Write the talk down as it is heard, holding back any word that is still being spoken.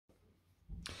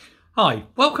Hi,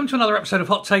 welcome to another episode of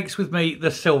Hot Takes with me,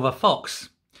 the Silver Fox.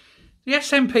 The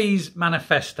SNP's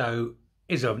manifesto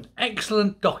is an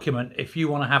excellent document if you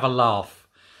want to have a laugh,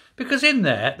 because in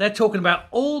there they're talking about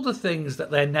all the things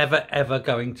that they're never ever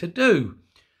going to do,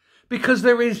 because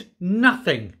there is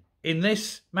nothing in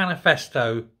this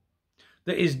manifesto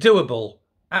that is doable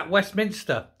at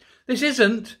Westminster. This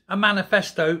isn't a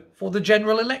manifesto for the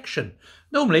general election.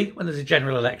 Normally, when there's a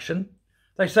general election,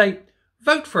 they say,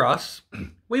 vote for us,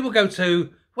 we will go to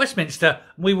Westminster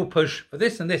and we will push for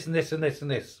this and this and this and this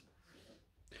and this.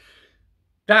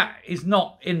 That is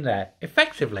not in there.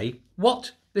 Effectively,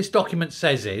 what this document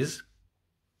says is,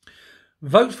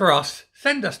 vote for us,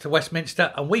 send us to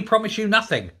Westminster and we promise you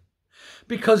nothing.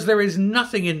 Because there is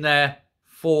nothing in there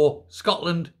for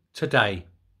Scotland today.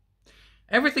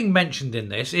 Everything mentioned in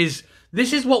this is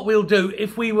what we'll do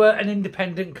if we were an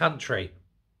independent country.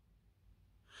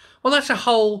 Well, that's a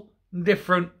whole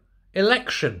different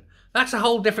election. That's a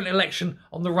whole different election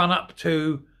on the run up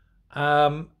to,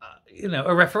 a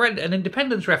referendum, an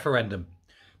independence referendum.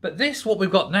 But this, what we've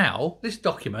got now, this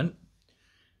document,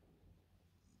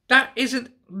 that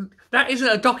isn't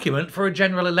a document for a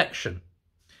general election.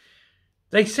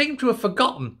 They seem to have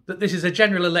forgotten that this is a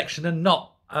general election and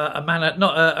not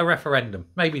a referendum.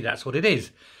 Maybe that's what it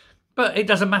is. But it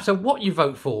doesn't matter what you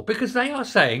vote for, because they are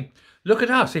saying, look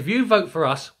at us, if you vote for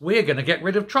us, we're going to get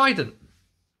rid of Trident.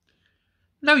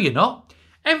 No, you're not.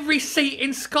 Every seat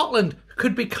in Scotland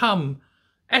could become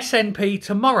SNP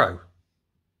tomorrow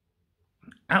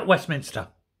at Westminster.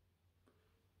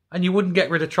 And you wouldn't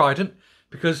get rid of Trident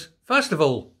because, first of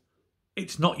all,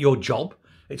 it's not your job.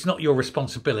 It's not your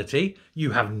responsibility.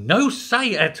 You have no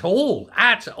say at all,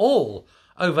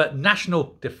 over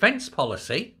national defence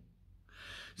policy.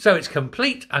 So it's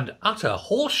complete and utter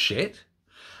horseshit.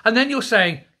 And then you're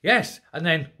saying, yes, and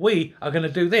then we are going to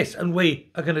do this and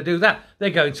we are going to do that.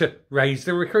 They're going to raise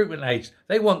the recruitment age.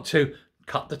 They want to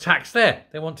cut the tax there.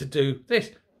 They want to do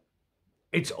this.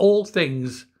 It's all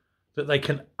things that they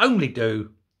can only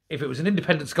do if it was an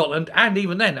independent Scotland, and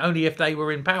even then, only if they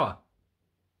were in power.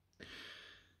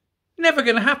 Never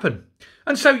going to happen.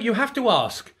 And so you have to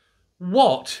ask,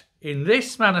 what in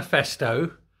this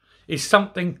manifesto is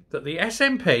something that the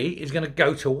SNP is going to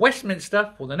go to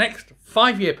Westminster for the next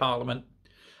 5-year Parliament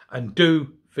and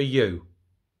do for you?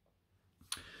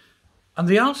 And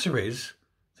the answer is,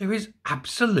 there is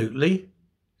absolutely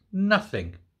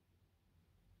nothing.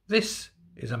 This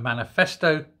is a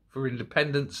manifesto for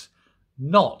independence,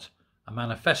 not a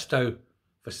manifesto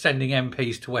for sending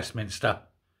MPs to Westminster,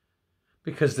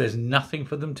 because there's nothing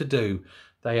for them to do.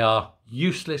 They are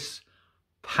useless,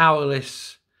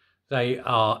 powerless, they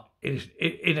are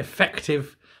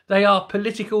ineffective, they are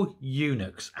political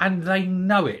eunuchs, and they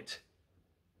know it.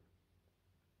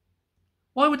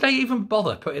 Why would they even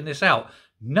bother putting this out,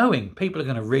 knowing people are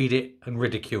going to read it and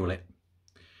ridicule it?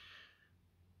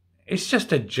 It's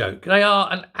just a joke. They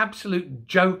are an absolute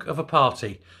joke of a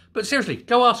party. But seriously,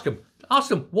 go ask them. Ask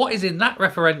them what is in that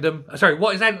referendum. Sorry,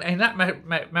 what is in that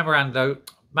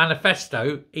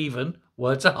manifesto, even,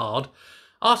 words are hard.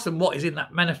 Ask them what is in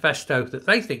that manifesto that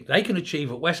they think they can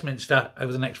achieve at Westminster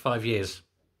over the next 5 years.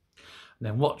 And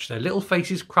then watch their little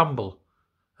faces crumble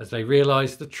as they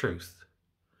realise the truth.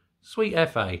 Sweet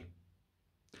FA.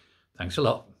 Thanks a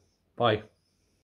lot. Bye.